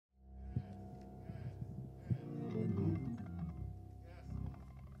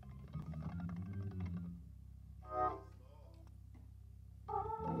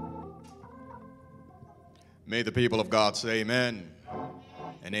May the people of God say amen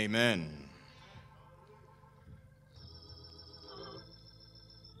and amen.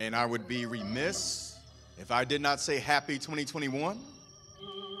 And I would be remiss if I did not say happy 2021.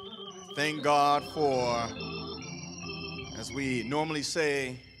 Thank God for, as we normally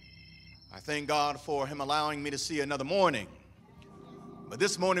say, I thank God for him allowing me to see another morning. But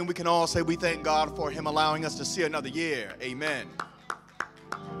this morning we can all say we thank God for him allowing us to see another year. Amen.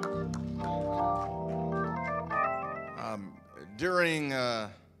 During the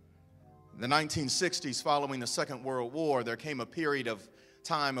 1960s, following the Second World War, there came a period of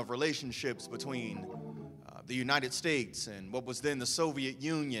time of relationships between the United States and what was then the Soviet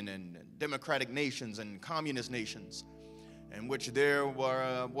Union and democratic nations and communist nations, in which there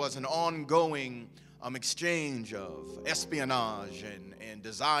was an ongoing exchange of espionage and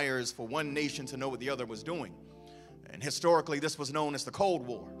desires for one nation to know what the other was doing. And historically, this was known as the Cold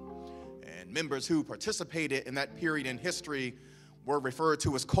War. And members who participated in that period in history were referred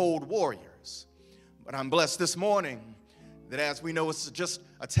to as Cold Warriors. But I'm blessed this morning that, as we know, it's just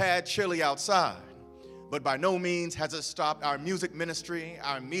a tad chilly outside, but by no means has it stopped our music ministry,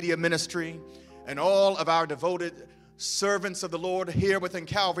 our media ministry, and all of our devoted servants of the Lord here within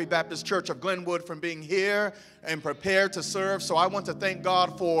Calvary Baptist Church of Glenwood from being here and prepared to serve. So I want to thank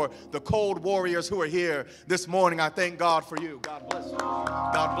God for the Cold Warriors who are here this morning. I thank God for you. God bless you.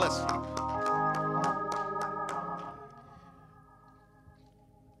 God bless you.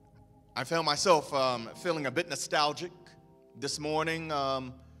 I found myself feeling a bit nostalgic this morning.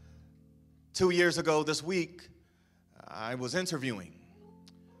 2 years ago this week, I was interviewing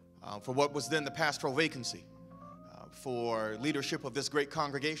for what was then the pastoral vacancy for leadership of this great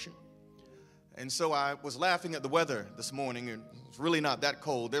congregation. And so I was laughing at the weather this morning. It's really not that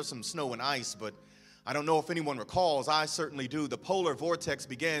cold. There's some snow and ice, but I don't know if anyone recalls. I certainly do. The polar vortex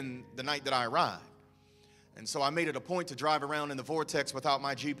began the night that I arrived. And so I made it a point to drive around in the vortex without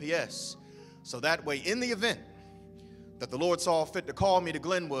my GPS. So that way, in the event that the Lord saw fit to call me to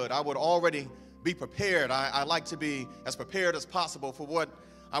Glenwood, I would already be prepared. I like to be as prepared as possible for what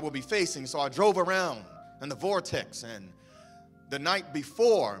I will be facing. So I drove around in the vortex, and the night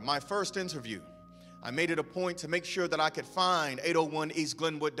before my first interview, I made it a point to make sure that I could find 801 East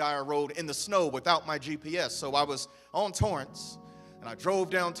Glenwood Dyer Road in the snow without my GPS. So I was on Torrance, and I drove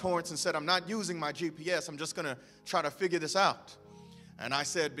down Torrance and said, I'm not using my GPS. I'm just going to try to figure this out. And I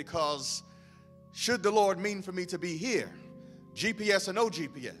said, because should the Lord mean for me to be here, GPS or no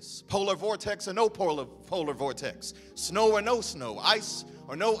GPS, polar vortex or no polar vortex, snow or no snow, ice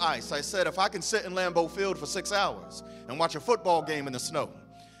or no ice, I said, if I can sit in Lambeau Field for 6 hours and watch a football game in the snow,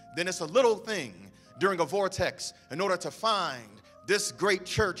 then it's a little thing during a vortex in order to find this great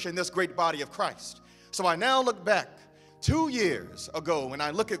church and this great body of Christ. So I now look back 2 years ago, and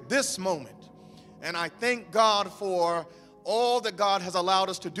I look at this moment, and I thank God for all that God has allowed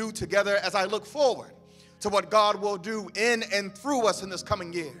us to do together as I look forward to what God will do in and through us in this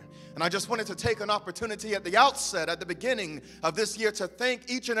coming year. And I just wanted to take an opportunity at the outset, at the beginning of this year, to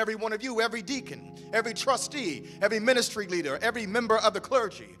thank each and every one of you, every deacon, every trustee, every ministry leader, every member of the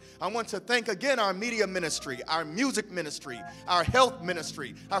clergy. I want to thank again our media ministry, our music ministry, our health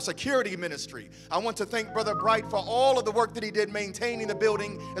ministry, our security ministry. I want to thank Brother Bright for all of the work that he did maintaining the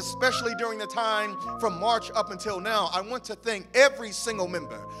building, especially during the time from March up until now. I want to thank every single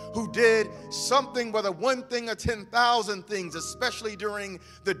member who did something, whether one thing or 10,000 things, especially during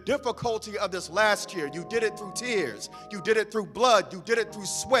the difficulty of this last year. You did it through tears. You did it through blood. You did it through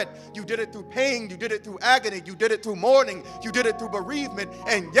sweat. You did it through pain. You did it through agony. You did it through mourning. You did it through bereavement.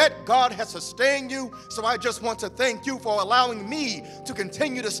 And yet God has sustained you. So I just want to thank you for allowing me to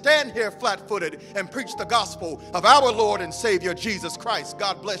continue to stand here flat-footed and preach the gospel of our Lord and Savior, Jesus Christ.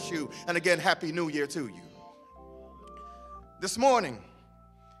 God bless you. And again, Happy New Year to you. This morning,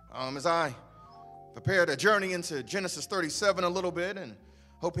 as I prepared a journey into Genesis 37 a little bit, and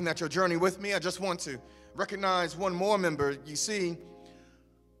hoping that you'll journey with me, I just want to recognize one more member. You see,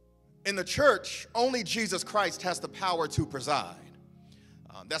 in the church, only Jesus Christ has the power to preside.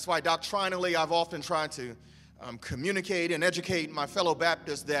 That's why doctrinally I've often tried to communicate and educate my fellow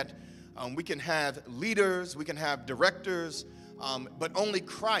Baptists that we can have leaders, we can have directors, but only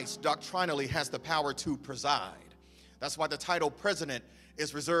Christ doctrinally has the power to preside. That's why the title president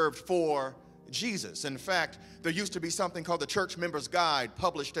is reserved for Jesus. In fact, there used to be something called the Church Members Guide,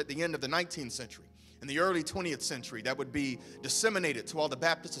 published at the end of the 19th century. In the early 20th century, that would be disseminated to all the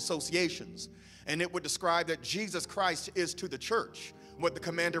Baptist associations. And it would describe that Jesus Christ is to the church what the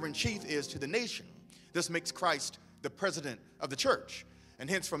commander-in-chief is to the nation. This makes Christ the president of the church. And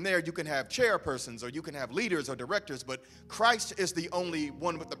hence from there, you can have chairpersons or you can have leaders or directors, but Christ is the only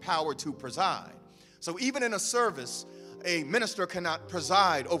one with the power to preside. So even in a service, a minister cannot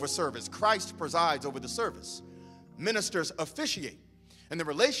preside over service. Christ presides over the service. Ministers officiate. And the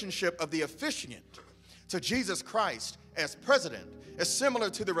relationship of the officiant to Jesus Christ as president is similar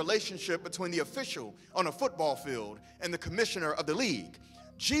to the relationship between the official on a football field and the commissioner of the league.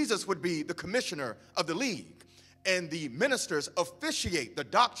 Jesus would be the commissioner of the league, and the ministers officiate the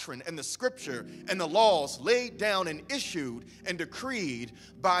doctrine and the scripture and the laws laid down and issued and decreed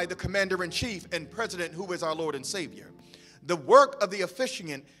by the commander-in-chief and president, who is our Lord and Savior. The work of the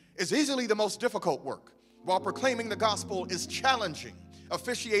officiant is easily the most difficult work, while proclaiming the gospel is challenging.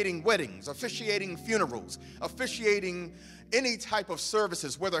 Officiating weddings, officiating funerals, officiating any type of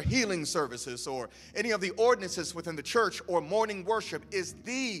services, whether healing services or any of the ordinances within the church or morning worship, is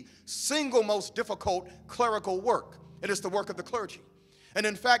the single most difficult clerical work. It is the work of the clergy. And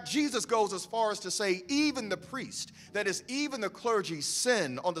in fact, Jesus goes as far as to say even the priest, that is, even the clergy,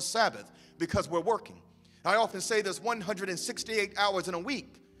 sin on the Sabbath because we're working. I often say there's 168 hours in a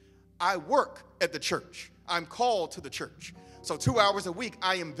week. I work at the church. I'm called to the church. So 2 hours a week,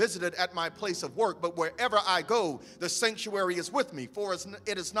 I am visited at my place of work, but wherever I go, the sanctuary is with me, for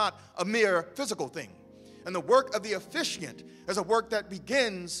it is not a mere physical thing. And the work of the officiant is a work that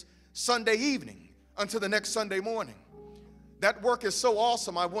begins Sunday evening until the next Sunday morning. That work is so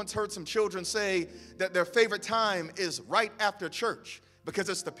awesome. I once heard some children say that their favorite time is right after church, because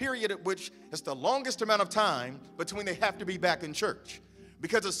it's the period at which it's the longest amount of time between they have to be back in church.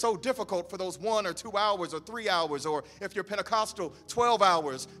 Because it's so difficult for those 1 or 2 hours or 3 hours, or if you're Pentecostal, 12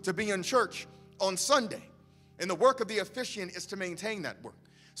 hours to be in church on Sunday. And the work of the officiant is to maintain that work.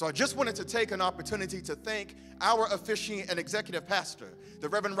 So I just wanted to take an opportunity to thank our officiant and executive pastor, the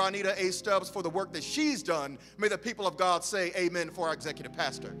Reverend Ronita A. Stubbs, for the work that she's done. May the people of God say amen for our executive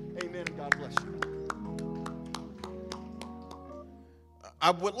pastor. Amen, and God bless you.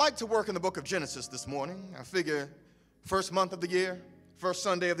 I would like to work in the book of Genesis this morning. I figure first month of the year, first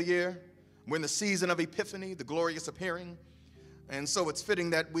Sunday of the year, we're in the season of Epiphany, the glorious appearing. And so it's fitting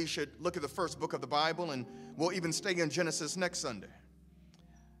that we should look at the first book of the Bible, and we'll even stay in Genesis next Sunday.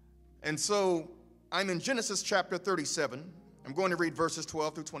 And so I'm in Genesis chapter 37. I'm going to read verses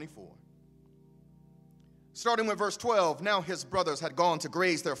 12 through 24. Starting with verse 12, now his brothers had gone to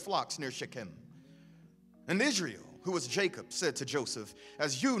graze their flocks near Shechem. And Israel, who was Jacob, said to Joseph,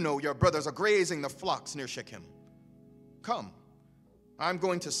 as you know, your brothers are grazing the flocks near Shechem. Come, I'm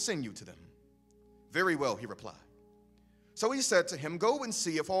going to send you to them. Very well, he replied. So he said to him, go and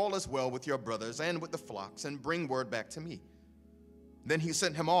see if all is well with your brothers and with the flocks, and bring word back to me. Then he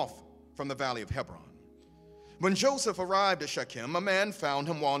sent him off from the valley of Hebron. When Joseph arrived at Shechem, a man found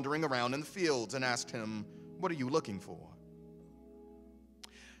him wandering around in the fields and asked him, what are you looking for?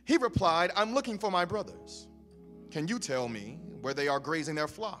 He replied, I'm looking for my brothers. Can you tell me where they are grazing their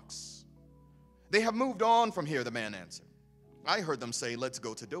flocks? They have moved on from here, the man answered. I heard them say, let's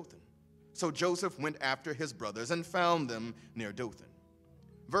go to Dothan. So Joseph went after his brothers and found them near Dothan.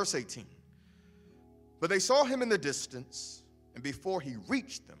 Verse 18. But they saw him in the distance, and before he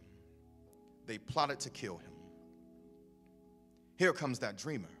reached them, they plotted to kill him. Here comes that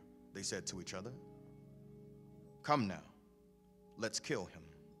dreamer, they said to each other. Come now, let's kill him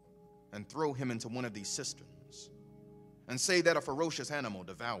and throw him into one of these cisterns and say that a ferocious animal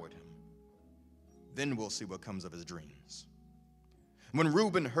devoured him. Then we'll see what comes of his dreams. When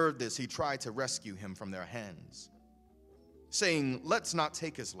Reuben heard this, he tried to rescue him from their hands, saying, let's not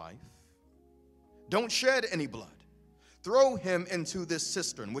take his life. Don't shed any blood. Throw him into this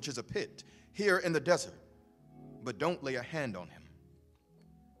cistern, which is a pit, here in the desert, but don't lay a hand on him.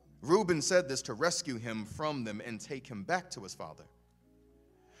 Reuben said this to rescue him from them and take him back to his father.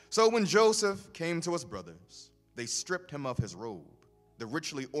 So when Joseph came to his brothers, they stripped him of his robe, the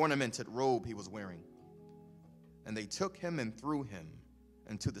richly ornamented robe he was wearing, and they took him and threw him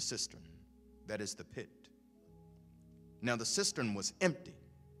into the cistern, that is the pit. Now the cistern was empty.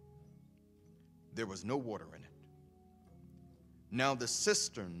 There was no water in it. Now the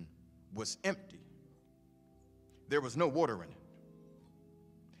cistern was empty. There was no water in it.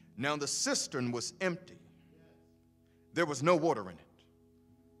 Now the cistern was empty. There was no water in it.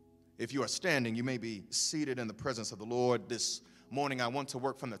 If you are standing, you may be seated in the presence of the Lord. This morning I want to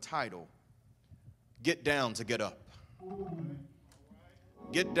work from the title, Get Down to Get Up.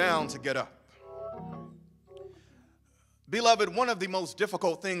 Get down to get up. Beloved, one of the most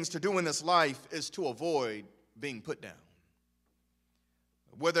difficult things to do in this life is to avoid being put down.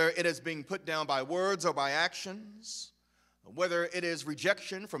 Whether it is being put down by words or by actions, whether it is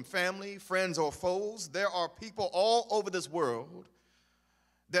rejection from family, friends, or foes, there are people all over this world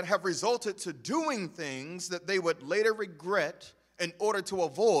that have resulted to doing things that they would later regret in order to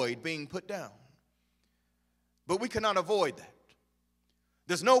avoid being put down. But we cannot avoid that.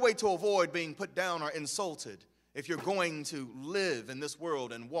 There's no way to avoid being put down or insulted if you're going to live in this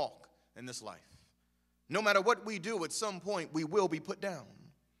world and walk in this life. No matter what we do, at some point we will be put down.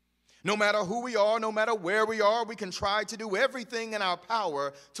 No matter who we are, no matter where we are, we can try to do everything in our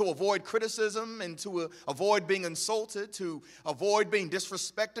power to avoid criticism and to avoid being insulted, to avoid being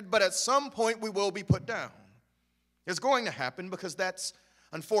disrespected, but at some point we will be put down. It's going to happen because that's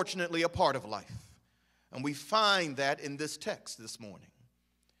unfortunately a part of life. And we find that in this text this morning.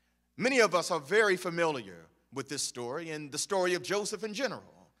 Many of us are very familiar with this story and the story of Joseph in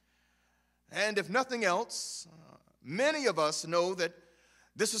general. And if nothing else, many of us know that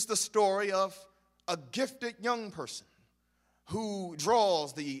this is the story of a gifted young person who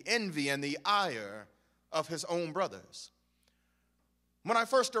draws the envy and the ire of his own brothers. When I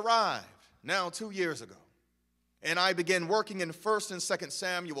first arrived, now 2 years ago, and I began working in 1st and 2nd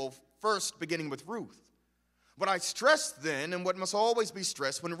Samuel, first beginning with Ruth, what I stressed then, and what must always be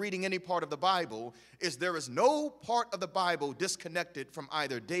stressed when reading any part of the Bible, is there is no part of the Bible disconnected from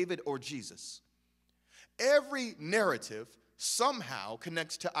either David or Jesus. Every narrative somehow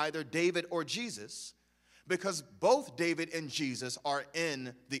connects to either David or Jesus, because both David and Jesus are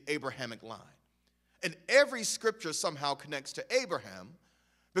in the Abrahamic line. And every scripture somehow connects to Abraham,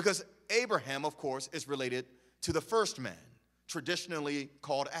 because Abraham, of course, is related to the first man, traditionally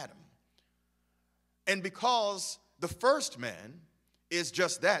called Adam. And because the first man is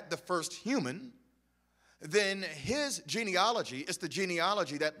just that, the first human, then his genealogy is the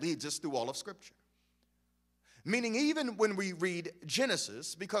genealogy that leads us through all of Scripture. Meaning even when we read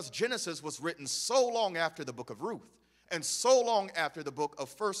Genesis, because Genesis was written so long after the book of Ruth, and so long after the book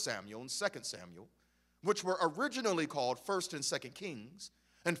of 1 Samuel and 2 Samuel, which were originally called 1st and 2nd Kings,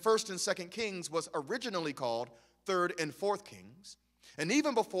 and 1st and 2nd Kings was originally called 3rd and 4th Kings. And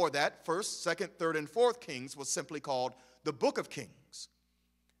even before that, 1st, 2nd, 3rd, and 4th Kings was simply called the Book of Kings.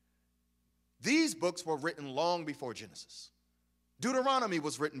 These books were written long before Genesis. Deuteronomy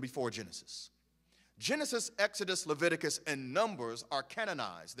was written before Genesis. Genesis, Exodus, Leviticus, and Numbers are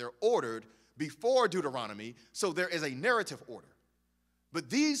canonized. They're ordered before Deuteronomy, so there is a narrative order. But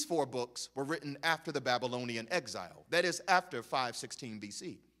these 4 books were written after the Babylonian exile, that is, after 516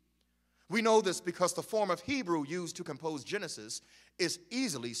 BC. We know this because the form of Hebrew used to compose Genesis is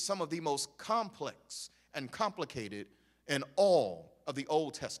easily some of the most complex and complicated in all of the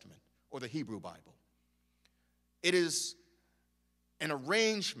Old Testament or the Hebrew Bible. It is an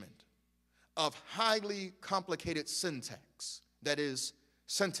arrangement of highly complicated syntax, that is,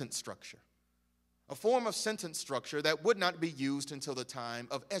 sentence structure. A form of sentence structure that would not be used until the time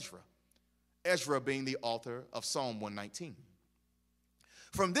of Ezra, Ezra being the author of Psalm 119.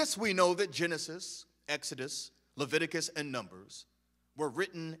 From this, we know that Genesis, Exodus, Leviticus, and Numbers were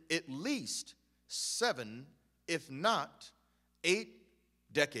written at least 7, if not 8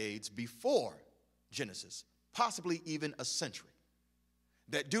 decades before Genesis, possibly even a century.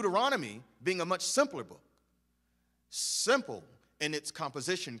 That Deuteronomy, being a much simpler book, simple in its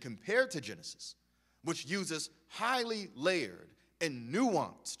composition compared to Genesis, which uses highly layered and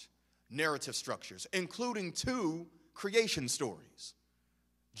nuanced narrative structures, including 2 creation stories.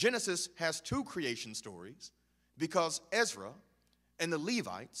 Genesis has 2 creation stories because Ezra and the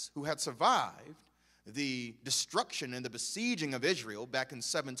Levites, who had survived the destruction and the besieging of Israel back in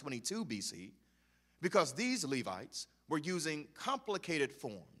 722 BC, because these Levites were using complicated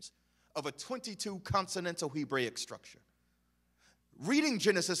forms of a 22 consonantal Hebraic structure. Reading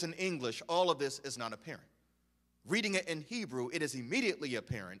Genesis in English, all of this is not apparent. Reading it in Hebrew, it is immediately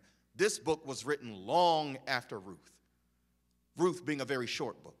apparent this book was written long after Ruth. Ruth being a very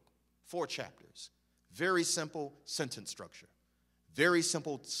short book, 4 chapters, very simple sentence structure, very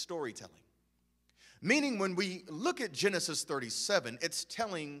simple storytelling. Meaning when we look at Genesis 37, it's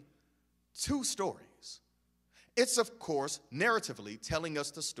telling 2 stories. It's, of course, narratively telling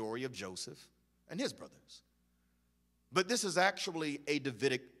us the story of Joseph and his brothers. But this is actually a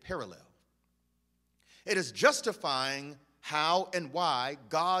Davidic parallel. It is justifying how and why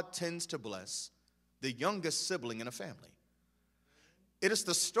God tends to bless the youngest sibling in a family. It is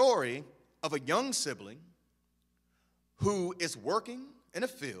the story of a young sibling who is working in a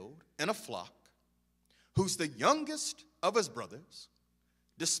field, in a flock, who's the youngest of his brothers,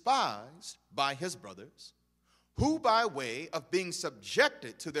 despised by his brothers, who by way of being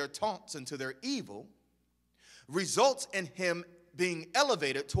subjected to their taunts and to their evil, results in him being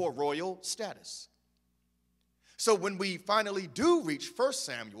elevated to a royal status. So when we finally do reach 1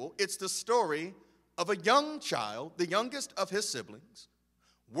 Samuel, it's the story of a young child, the youngest of his siblings,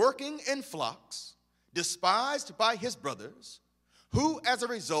 working in flocks, despised by his brothers, who, as a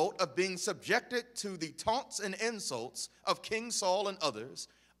result of being subjected to the taunts and insults of King Saul and others,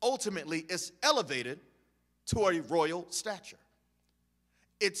 ultimately is elevated to a royal stature.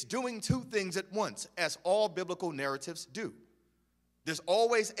 It's doing two things at once, as all biblical narratives do. There's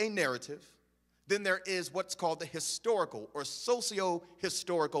always a narrative, then there is what's called the historical or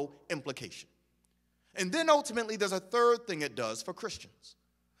socio-historical implication. And then ultimately there's a third thing it does for Christians.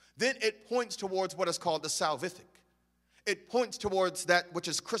 Then it points towards what is called the salvific. It points towards that which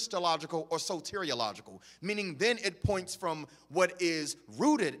is Christological or soteriological, meaning then it points from what is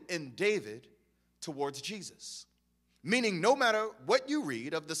rooted in David towards Jesus. Meaning no matter what you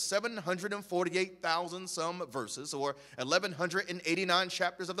read of the 748,000 some verses or 1,189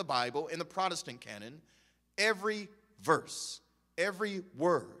 chapters of the Bible in the Protestant canon, every verse, every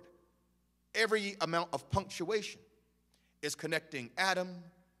word, every amount of punctuation is connecting Adam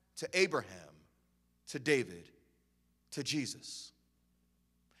to Abraham, to David, to Jesus.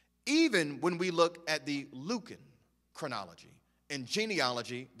 Even when we look at the Lucan chronology and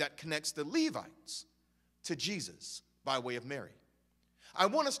genealogy that connects the Levites to Jesus by way of Mary. I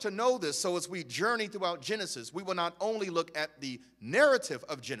want us to know this so as we journey throughout Genesis, we will not only look at the narrative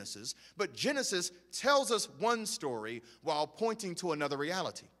of Genesis, but Genesis tells us one story while pointing to another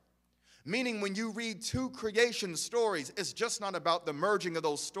reality. Meaning when you read two creation stories, it's just not about the merging of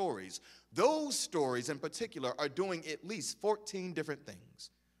those stories. Those stories in particular are doing at least 14 different things.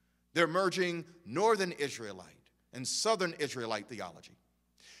 They're merging northern Israelite and southern Israelite theology.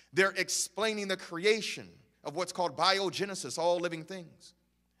 They're explaining the creation of what's called biogenesis, all living things.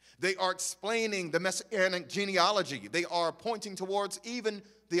 They are explaining the messianic genealogy. They are pointing towards even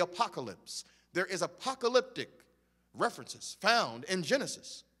the apocalypse. There is apocalyptic references found in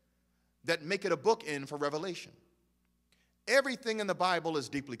Genesis that make it a bookend for Revelation. Everything in the Bible is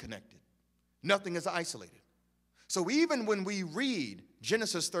deeply connected. Nothing is isolated. So even when we read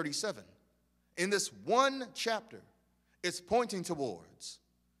Genesis 37, in this one chapter, it's pointing towards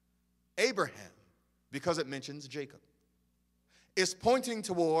Abraham because it mentions Jacob. It's pointing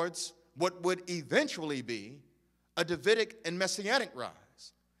towards what would eventually be a Davidic and messianic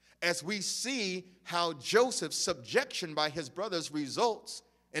rise, as we see how Joseph's subjection by his brothers results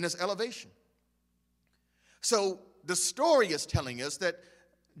in his elevation. So the story is telling us that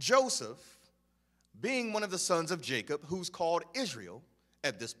Joseph, being one of the sons of Jacob, who's called Israel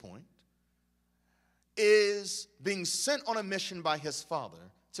at this point, is being sent on a mission by his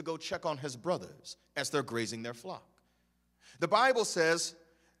father to go check on his brothers as they're grazing their flock. The Bible says,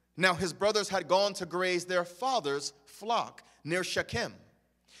 now his brothers had gone to graze their father's flock near Shechem.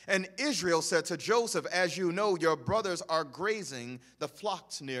 And Israel said to Joseph, as you know, your brothers are grazing the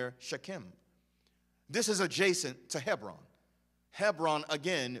flocks near Shechem. This is adjacent to Hebron. Hebron,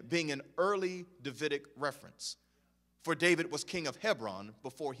 again, being an early Davidic reference. For David was king of Hebron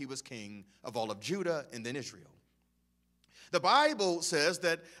before he was king of all of Judah and then Israel. The Bible says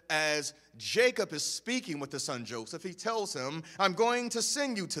that as Jacob is speaking with his son Joseph, he tells him, I'm going to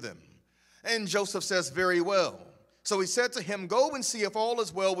send you to them. And Joseph says, very well. So he said to him, go and see if all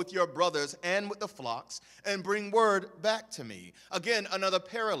is well with your brothers and with the flocks, and bring word back to me. Again, another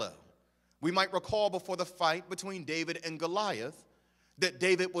parallel. We might recall before the fight between David and Goliath that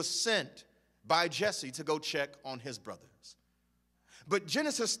David was sent by Jesse to go check on his brothers. But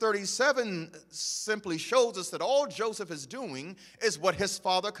Genesis 37 simply shows us that all Joseph is doing is what his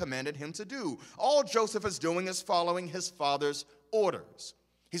father commanded him to do. All Joseph is doing is following his father's orders.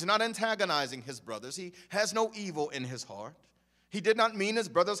 He's not antagonizing his brothers. He has no evil in his heart. He did not mean his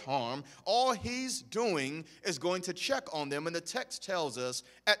brothers harm. All he's doing is going to check on them. And the text tells us,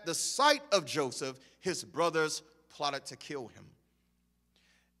 at the sight of Joseph, his brothers plotted to kill him.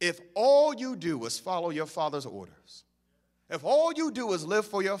 If all you do is follow your father's orders, if all you do is live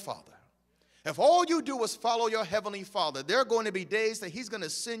for your father, if all you do is follow your heavenly Father, there are going to be days that he's going to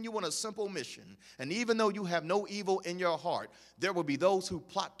send you on a simple mission. And even though you have no evil in your heart, there will be those who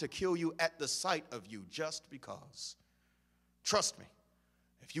plot to kill you at the sight of you just because. Trust me,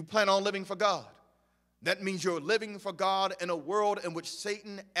 if you plan on living for God, that means you're living for God in a world in which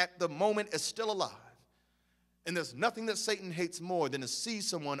Satan at the moment is still alive. And there's nothing that Satan hates more than to see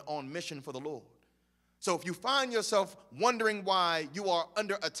someone on mission for the Lord. So if you find yourself wondering why you are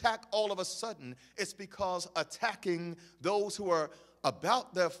under attack all of a sudden, it's because attacking those who are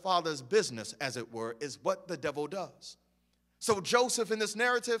about their father's business, as it were, is what the devil does. So Joseph in this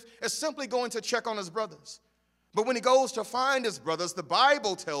narrative is simply going to check on his brothers. But when he goes to find his brothers, the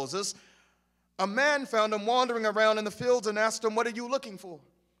Bible tells us a man found him wandering around in the fields and asked him, what are you looking for?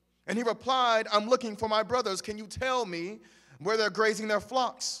 And he replied, I'm looking for my brothers. Can you tell me where they're grazing their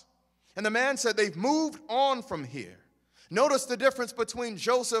flocks? And the man said, they've moved on from here. Notice the difference between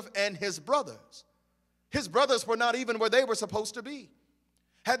Joseph and his brothers. His brothers were not even where they were supposed to be.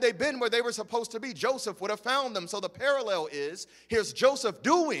 Had they been where they were supposed to be, Joseph would have found them. So the parallel is, here's Joseph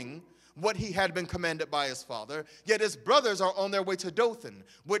doing what he had been commanded by his father, yet his brothers are on their way to Dothan,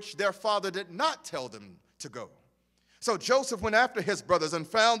 which their father did not tell them to go. So Joseph went after his brothers and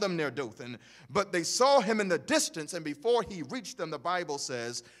found them near Dothan, but they saw him in the distance, and before he reached them, the Bible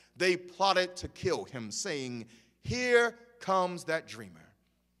says, they plotted to kill him, saying, here comes that dreamer.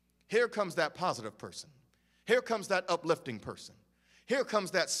 Here comes that positive person. Here comes that uplifting person. Here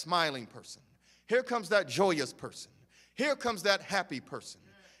comes that smiling person. Here comes that joyous person. Here comes that happy person.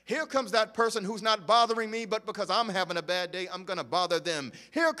 Here comes that person who's not bothering me, but because I'm having a bad day, I'm going to bother them.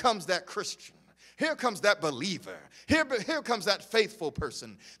 Here comes that Christian. Here comes that believer. Here comes that faithful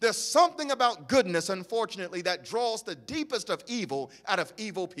person. There's something about goodness, unfortunately, that draws the deepest of evil out of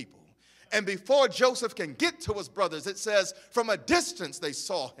evil people. And before Joseph can get to his brothers, it says, from a distance they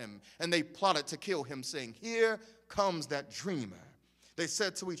saw him, and they plotted to kill him, saying, here comes that dreamer. They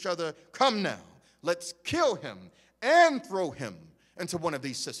said to each other, come now, let's kill him and throw him into one of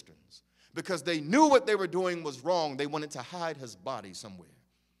these cisterns. Because they knew what they were doing was wrong. They wanted to hide his body somewhere.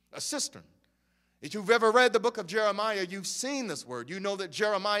 A cistern. If you've ever read the book of Jeremiah, you've seen this word. You know that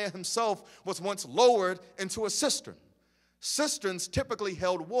Jeremiah himself was once lowered into a cistern. Cisterns typically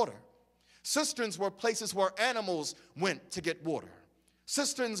held water. Cisterns were places where animals went to get water.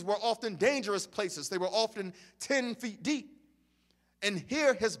 Cisterns were often dangerous places. They were often 10 feet deep. And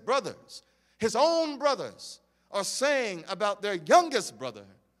here his brothers, his own brothers, are saying about their youngest brother,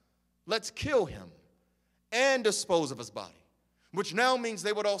 let's kill him and dispose of his body, which now means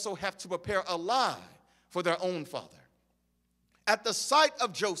they would also have to prepare a lie for their own father. At the sight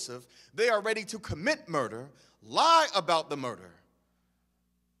of Joseph, they are ready to commit murder, lie about the murder,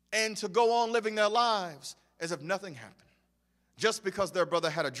 and to go on living their lives as if nothing happened, just because their brother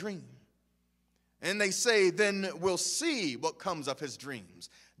had a dream. And they say, then we'll see what comes of his dreams.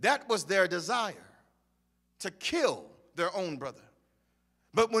 That was their desire, to kill their own brother.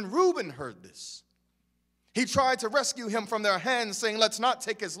 But when Reuben heard this, he tried to rescue him from their hands, saying, let's not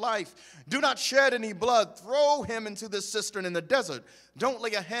take his life. Do not shed any blood. Throw him into this cistern in the desert. Don't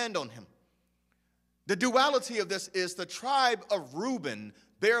lay a hand on him. The duality of this is the tribe of Reuben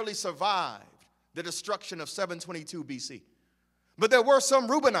barely survived the destruction of 722 BC. But there were some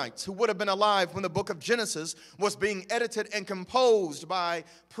Reubenites who would have been alive when the book of Genesis was being edited and composed by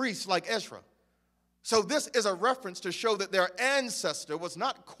priests like Ezra. So this is a reference to show that their ancestor was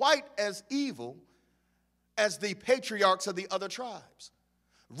not quite as evil as the patriarchs of the other tribes.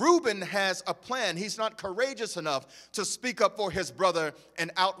 Reuben has a plan. He's not courageous enough to speak up for his brother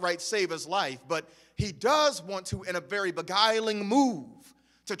and outright save his life, but he does want to, in a very beguiling move,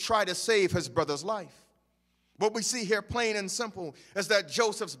 to try to save his brother's life. What we see here, plain and simple, is that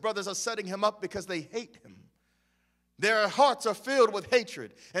Joseph's brothers are setting him up because they hate him. Their hearts are filled with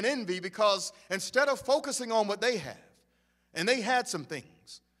hatred and envy because instead of focusing on what they have, and they had some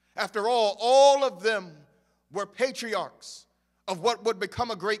things, after all of them were patriarchs of what would become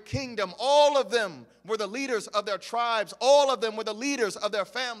a great kingdom. All of them were the leaders of their tribes. All of them were the leaders of their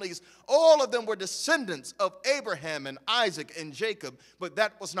families. All of them were descendants of Abraham and Isaac and Jacob. But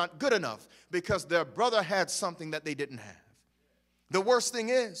that was not good enough because their brother had something that they didn't have. The worst thing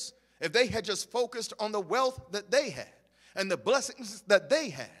is, if they had just focused on the wealth that they had and the blessings that they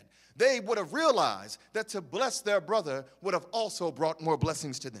had, they would have realized that to bless their brother would have also brought more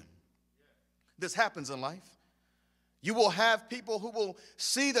blessings to them. This happens in life. You will have people who will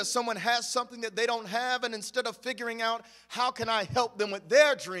see that someone has something that they don't have, and instead of figuring out how can I help them with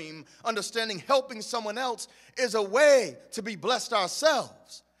their dream, understanding helping someone else is a way to be blessed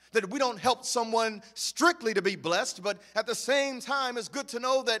ourselves. That we don't help someone strictly to be blessed, but at the same time, it's good to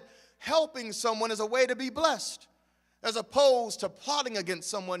know that helping someone is a way to be blessed, as opposed to plotting against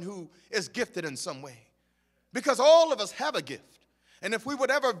someone who is gifted in some way. Because all of us have a gift. And if we would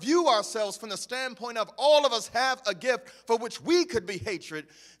ever view ourselves from the standpoint of all of us have a gift for which we could be hated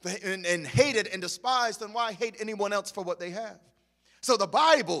and despised, then why hate anyone else for what they have? So the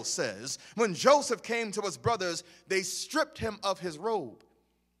Bible says when Joseph came to his brothers, they stripped him of his robe.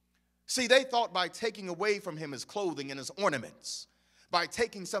 See, they thought by taking away from him his clothing and his ornaments, by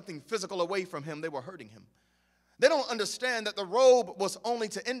taking something physical away from him, they were hurting him. They don't understand that the robe was only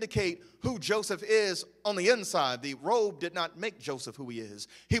to indicate who Joseph is on the inside. The robe did not make Joseph who he is.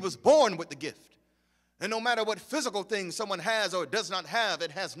 He was born with the gift. And no matter what physical thing someone has or does not have, it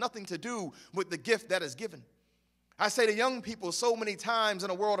has nothing to do with the gift that is given. I say to young people so many times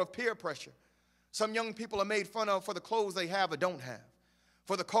in a world of peer pressure, some young people are made fun of for the clothes they have or don't have,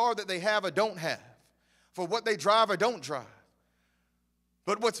 for the car that they have or don't have, for what they drive or don't drive.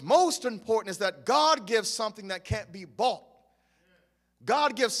 But what's most important is that God gives something that can't be bought.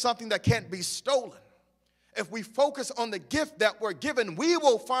 God gives something that can't be stolen. If we focus on the gift that we're given, we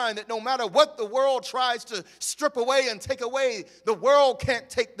will find that no matter what the world tries to strip away and take away, the world can't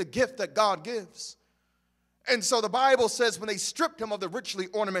take the gift that God gives. And so the Bible says when they stripped him of the richly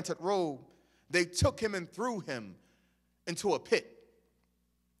ornamented robe, they took him and threw him into a pit.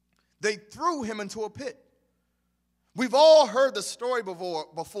 They threw him into a pit. We've all heard the story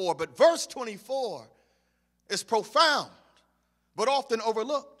before, but verse 24 is profound, but often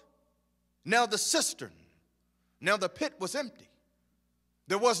overlooked. Now the cistern, now the pit was empty.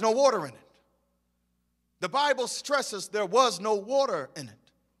 There was no water in it. The Bible stresses there was no water in it.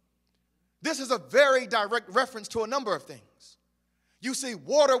 This is a very direct reference to a number of things. You see,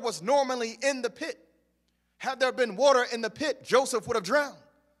 water was normally in the pit. Had there been water in the pit, Joseph would have drowned.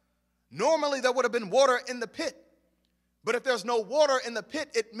 Normally there would have been water in the pit. But if there's no water in the pit,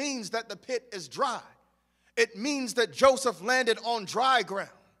 it means that the pit is dry. It means that Joseph landed on dry ground.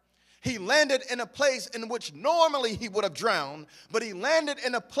 He landed in a place in which normally he would have drowned, but he landed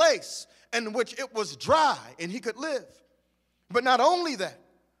in a place in which it was dry and he could live. But not only that,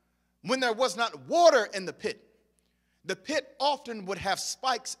 when there was not water in the pit often would have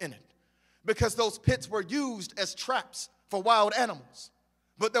spikes in it because those pits were used as traps for wild animals.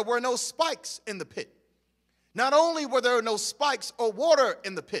 But there were no spikes in the pit. Not only were there no spikes or water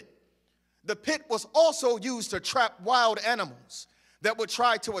in the pit was also used to trap wild animals that would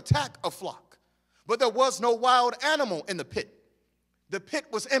try to attack a flock. But there was no wild animal in the pit. The pit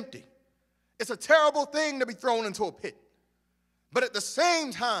was empty. It's a terrible thing to be thrown into a pit. But at the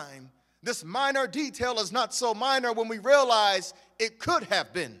same time, this minor detail is not so minor when we realize it could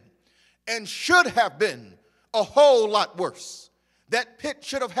have been and should have been a whole lot worse. That pit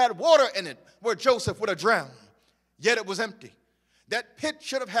should have had water in it where Joseph would have drowned, yet it was empty. That pit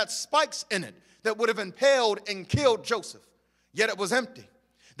should have had spikes in it that would have impaled and killed Joseph, yet it was empty.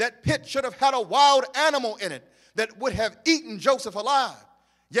 That pit should have had a wild animal in it that would have eaten Joseph alive,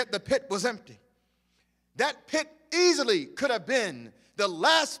 yet the pit was empty. That pit easily could have been the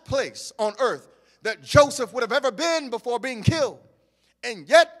last place on earth that Joseph would have ever been before being killed. And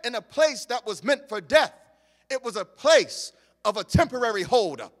yet in a place that was meant for death, it was a place of a temporary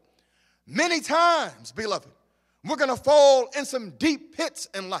holdup. Many times, beloved, we're going to fall in some deep pits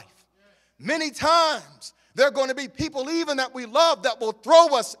in life. Many times, there are going to be people even that we love that will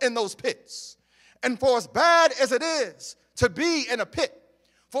throw us in those pits. And for as bad as it is to be in a pit,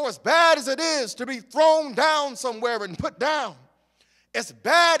 for as bad as it is to be thrown down somewhere and put down, as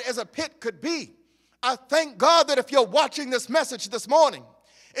bad as a pit could be, I thank God that if you're watching this message this morning,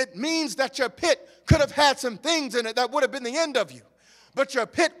 it means that your pit could have had some things in it that would have been the end of you. But your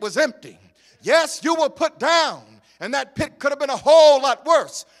pit was empty. Yes, you were put down, and that pit could have been a whole lot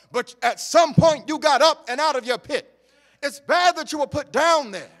worse. But at some point, you got up and out of your pit. It's bad that you were put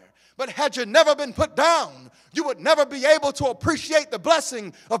down there. But had you never been put down, you would never be able to appreciate the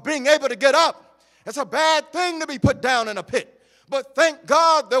blessing of being able to get up. It's a bad thing to be put down in a pit. But thank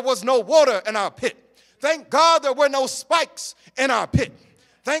God there was no water in our pit. Thank God there were no spikes in our pit.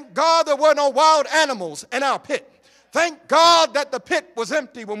 Thank God there were no wild animals in our pit. Thank God that the pit was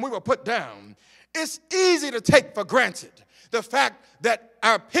empty when we were put down. It's easy to take for granted the fact that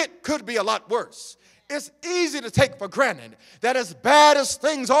our pit could be a lot worse. It's easy to take for granted that as bad as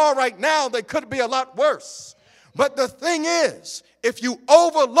things are right now, they could be a lot worse. But the thing is, if you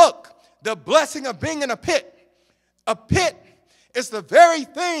overlook the blessing of being in a pit is the very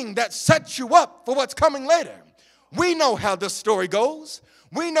thing that sets you up for what's coming later. We know how this story goes.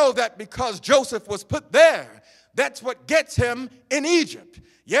 We know that because Joseph was put there, that's what gets him in Egypt.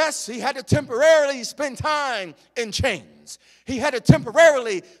 Yes, he had to temporarily spend time in chains. He had to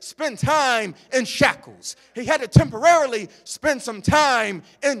temporarily spend time in shackles. He had to temporarily spend some time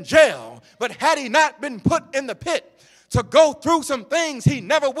in jail. But had he not been put in the pit to go through some things, he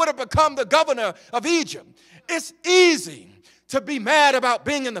never would have become the governor of Egypt. It's easy to be mad about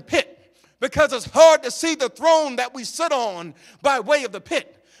being in the pit because it's hard to see the throne that we sit on by way of the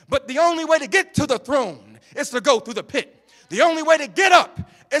pit. But the only way to get to the throne is to go through the pit. The only way to get up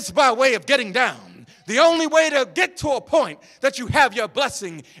is by way of getting down. The only way to get to a point that you have your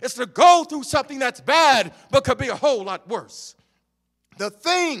blessing is to go through something that's bad but could be a whole lot worse. The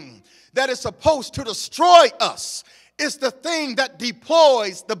thing that is supposed to destroy us is the thing that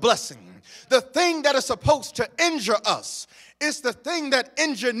deploys the blessing. The thing that is supposed to injure us It's the thing that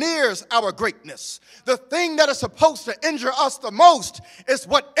engineers our greatness. The thing that is supposed to injure us the most is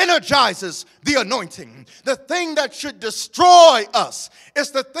what energizes the anointing. The thing that should destroy us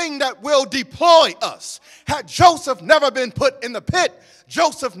is the thing that will deploy us. Had Joseph never been put in the pit,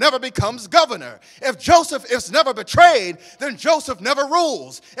 Joseph never becomes governor. If Joseph is never betrayed, then Joseph never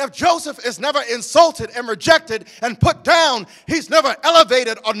rules. If Joseph is never insulted and rejected and put down, he's never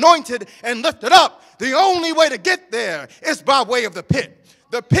elevated, anointed, and lifted up. The only way to get there is by way of the pit.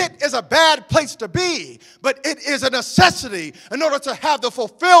 The pit is a bad place to be, but it is a necessity in order to have the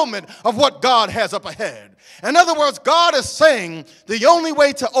fulfillment of what God has up ahead. In other words, God is saying the only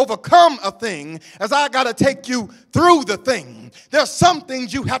way to overcome a thing is I got to take you through the thing. There's some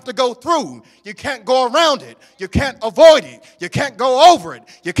things you have to go through. You can't go around it. You can't avoid it. You can't go over it.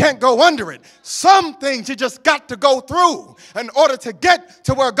 You can't go under it. Some things you just got to go through in order to get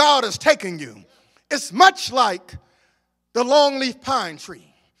to where God is taking you. It's much like the longleaf pine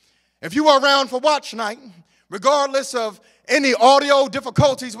tree. If you were around for watch night, regardless of any audio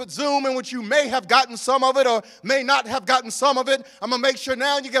difficulties with Zoom in which you may have gotten some of it or may not have gotten some of it, I'm going to make sure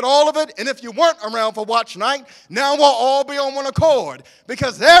now you get all of it. And if you weren't around for watch night, now we'll all be on one accord,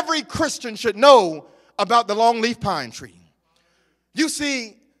 because every Christian should know about the longleaf pine tree. You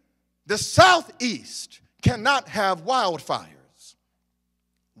see, the Southeast cannot have wildfires.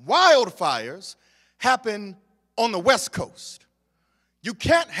 Wildfires happen on the West Coast. You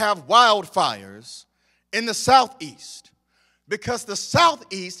can't have wildfires in the Southeast because the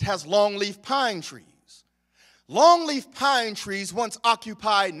Southeast has longleaf pine trees. Longleaf pine trees once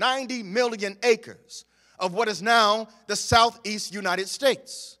occupied 90 million acres of what is now the Southeast United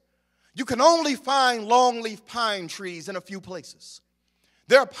States. You can only find longleaf pine trees in a few places.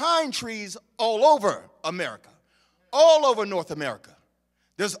 There are pine trees all over America, all over North America.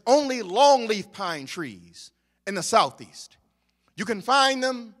 There's only longleaf pine trees in the Southeast. You can find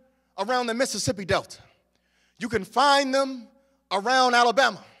them around the Mississippi Delta. You can find them around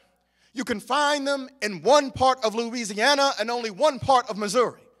Alabama. You can find them in one part of Louisiana and only one part of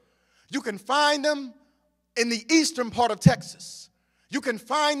Missouri. You can find them in the eastern part of Texas. You can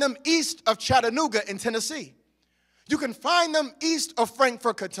find them east of Chattanooga in Tennessee. You can find them east of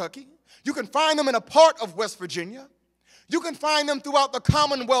Frankfort, Kentucky. You can find them in a part of West Virginia. You can find them throughout the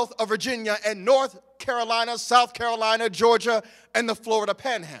Commonwealth of Virginia and North Carolina, South Carolina, Georgia, and the Florida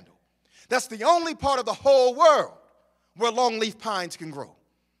Panhandle. That's the only part of the whole world where longleaf pines can grow.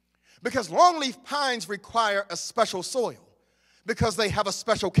 Because longleaf pines require a special soil because they have a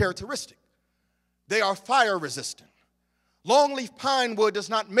special characteristic. They are fire resistant. Longleaf pine wood does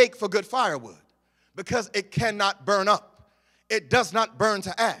not make for good firewood because it cannot burn up. It does not burn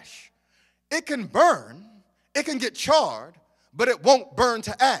to ash. It can burn. It can get charred, but it won't burn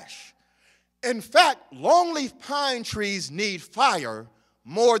to ash. In fact, longleaf pine trees need fire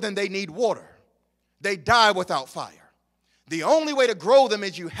more than they need water. They die without fire. The only way to grow them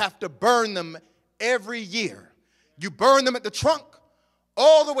is you have to burn them every year. You burn them at the trunk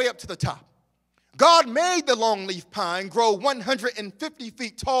all the way up to the top. God made the longleaf pine grow 150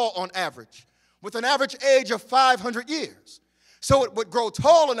 feet tall on average, with an average age of 500 years. So it would grow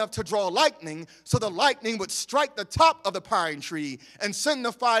tall enough to draw lightning, so the lightning would strike the top of the pine tree and send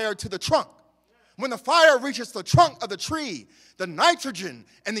the fire to the trunk. When the fire reaches the trunk of the tree, the nitrogen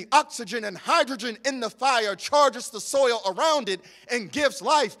and the oxygen and hydrogen in the fire charges the soil around it and gives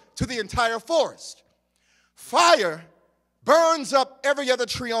life to the entire forest. Fire burns up every other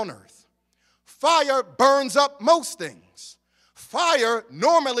tree on earth. Fire burns up most things. Fire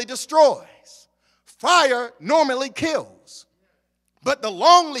normally destroys. Fire normally kills. But the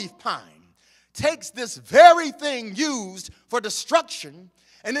longleaf pine takes this very thing used for destruction,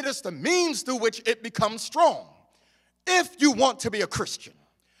 and it is the means through which it becomes strong. If you want to be a Christian,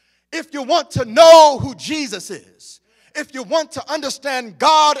 if you want to know who Jesus is, if you want to understand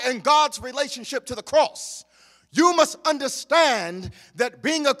God and God's relationship to the cross, you must understand that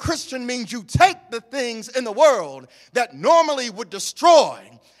being a Christian means you take the things in the world that normally would destroy,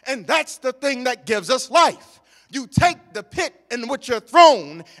 and that's the thing that gives us life. You take the pit in which you're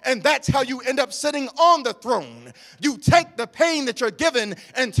thrown, and that's how you end up sitting on the throne. You take the pain that you're given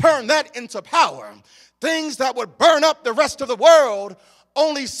and turn that into power. Things that would burn up the rest of the world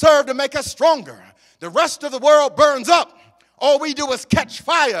only serve to make us stronger. The rest of the world burns up. All we do is catch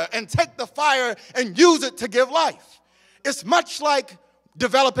fire and take the fire and use it to give life. It's much like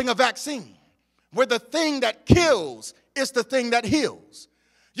developing a vaccine, where the thing that kills is the thing that heals.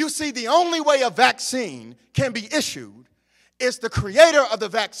 You see, the only way a vaccine can be issued is the creator of the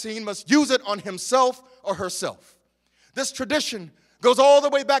vaccine must use it on himself or herself. This tradition goes all the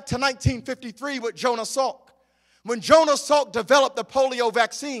way back to 1953 with Jonas Salk, When Jonas Salk developed the polio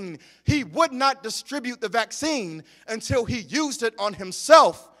vaccine, he would not distribute the vaccine until he used it on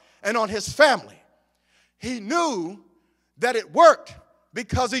himself and on his family. He knew that it worked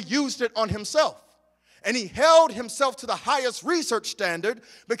because he used it on himself. And he held himself to the highest research standard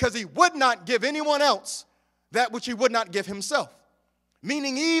because he would not give anyone else that which he would not give himself.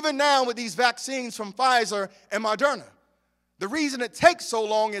 Meaning even now with these vaccines from Pfizer and Moderna, the reason it takes so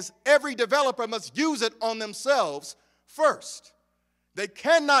long is every developer must use it on themselves first. They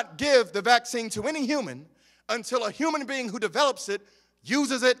cannot give the vaccine to any human until a human being who develops it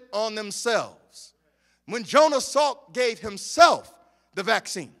uses it on themselves. When Jonas Salk gave himself the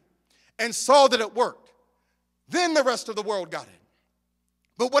vaccine and saw that it worked, then the rest of the world got it.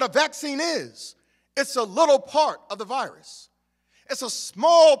 But what a vaccine is, it's a little part of the virus. It's a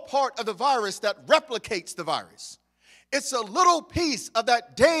small part of the virus that replicates the virus. It's a little piece of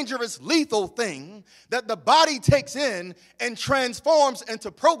that dangerous, lethal thing that the body takes in and transforms into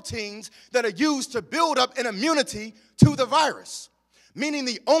proteins that are used to build up an immunity to the virus. Meaning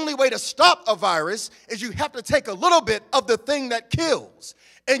the only way to stop a virus is you have to take a little bit of the thing that kills,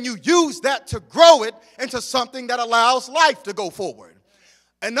 and you use that to grow it into something that allows life to go forward.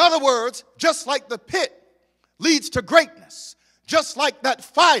 In other words, just like the pit leads to greatness, just like that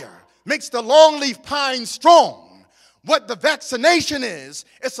fire makes the longleaf pine strong, what the vaccination is,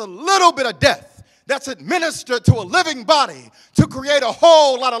 it's a little bit of death that's administered to a living body to create a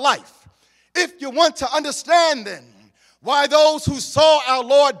whole lot of life. If you want to understand then why those who saw our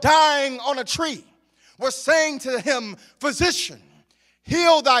Lord dying on a tree were saying to him, "Physician,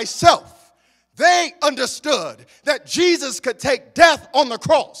 heal thyself," they understood that Jesus could take death on the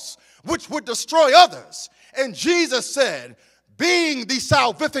cross, which would destroy others. And Jesus said, being the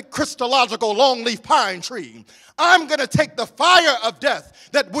salvific Christological longleaf pine tree, I'm going to take the fire of death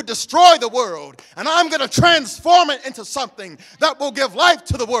that would destroy the world, and I'm going to transform it into something that will give life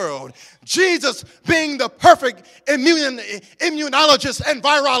to the world. Jesus, being the perfect immunologist and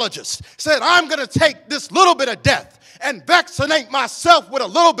virologist, said, I'm going to take this little bit of death and vaccinate myself with a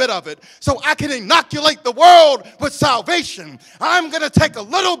little bit of it so I can inoculate the world with salvation. I'm going to take a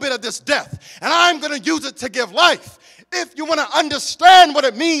little bit of this death, and I'm going to use it to give life. If you want to understand what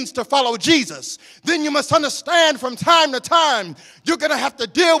it means to follow Jesus, then you must understand from time to time you're going to have to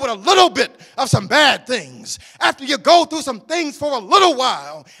deal with a little bit of some bad things. After you go through some things for a little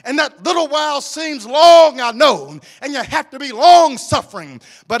while, and that little while seems long, I know, and you have to be long suffering.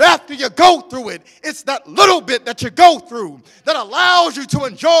 But after you go through it, it's that little bit that you go through that allows you to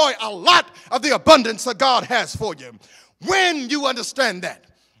enjoy a lot of the abundance that God has for you. When you understand that,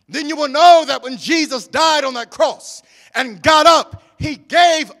 then you will know that when Jesus died on that cross and got up, he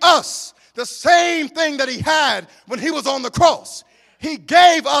gave us the same thing that he had when he was on the cross. He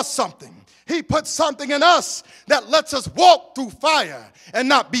gave us something. He put something in us that lets us walk through fire and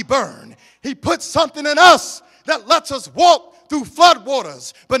not be burned. He put something in us that lets us walk through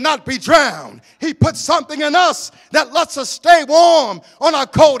floodwaters but not be drowned. He put something in us that lets us stay warm on our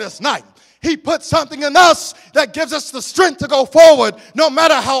coldest night. He put something in us that gives us the strength to go forward no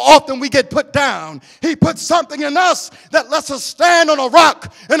matter how often we get put down. He put something in us that lets us stand on a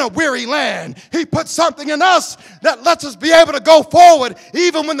rock in a weary land. He put something in us that lets us be able to go forward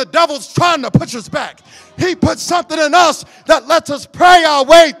even when the devil's trying to push us back. He put something in us that lets us pray our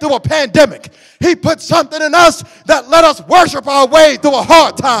way through a pandemic. He put something in us that let us worship our way through a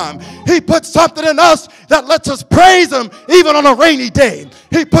hard time. He put something in us that lets us praise him even on a rainy day.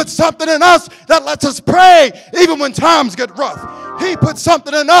 He put something in us that lets us pray even when times get rough. He put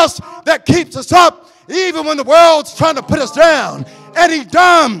something in us that keeps us up even when the world's trying to put us down. And he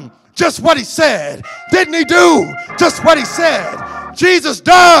done just what he said. Didn't he do just what he said? Jesus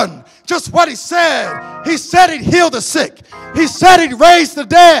done just what he said. He said he'd heal the sick. He said he'd raise the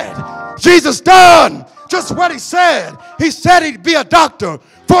dead. Jesus done just what he said. He said he'd be a doctor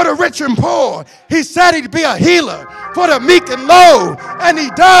for the rich and poor. He said he'd be a healer for the meek and low. And he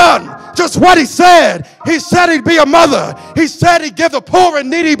done just what he said. He said he'd be a mother. He said he'd give the poor and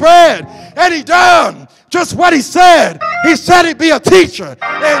needy bread. And he done just what he said. He said he'd be a teacher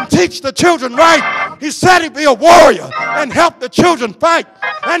and teach the children right. He said he'd be a warrior and help the children fight.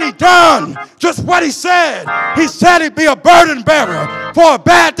 And he done just what he said. He said he'd be a burden bearer for a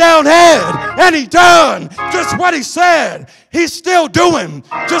bad down head. And he done just what he said. He's still doing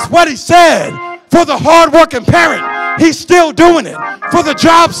just what he said. For the hardworking parent, he's still doing it. For the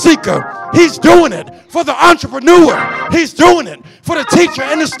job seeker, He's doing it for the entrepreneur. He's doing it for the teacher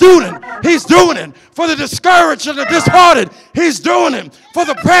and the student. He's doing it for the discouraged and the disheartened. He's doing it for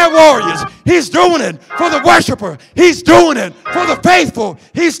the prayer warriors. He's doing it for the worshiper. He's doing it for the faithful.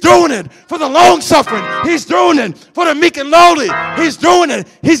 He's doing it for the long-suffering. He's doing it for the meek and lowly. He's doing it.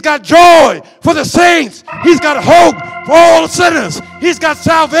 He's got joy for the saints. He's got hope for all sinners. He's got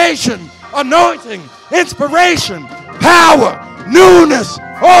salvation, anointing, inspiration, power, newness,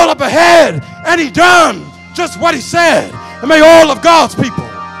 all up ahead. And he done just what he said. And may all of God's people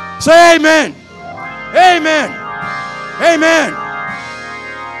say amen. Amen. Amen.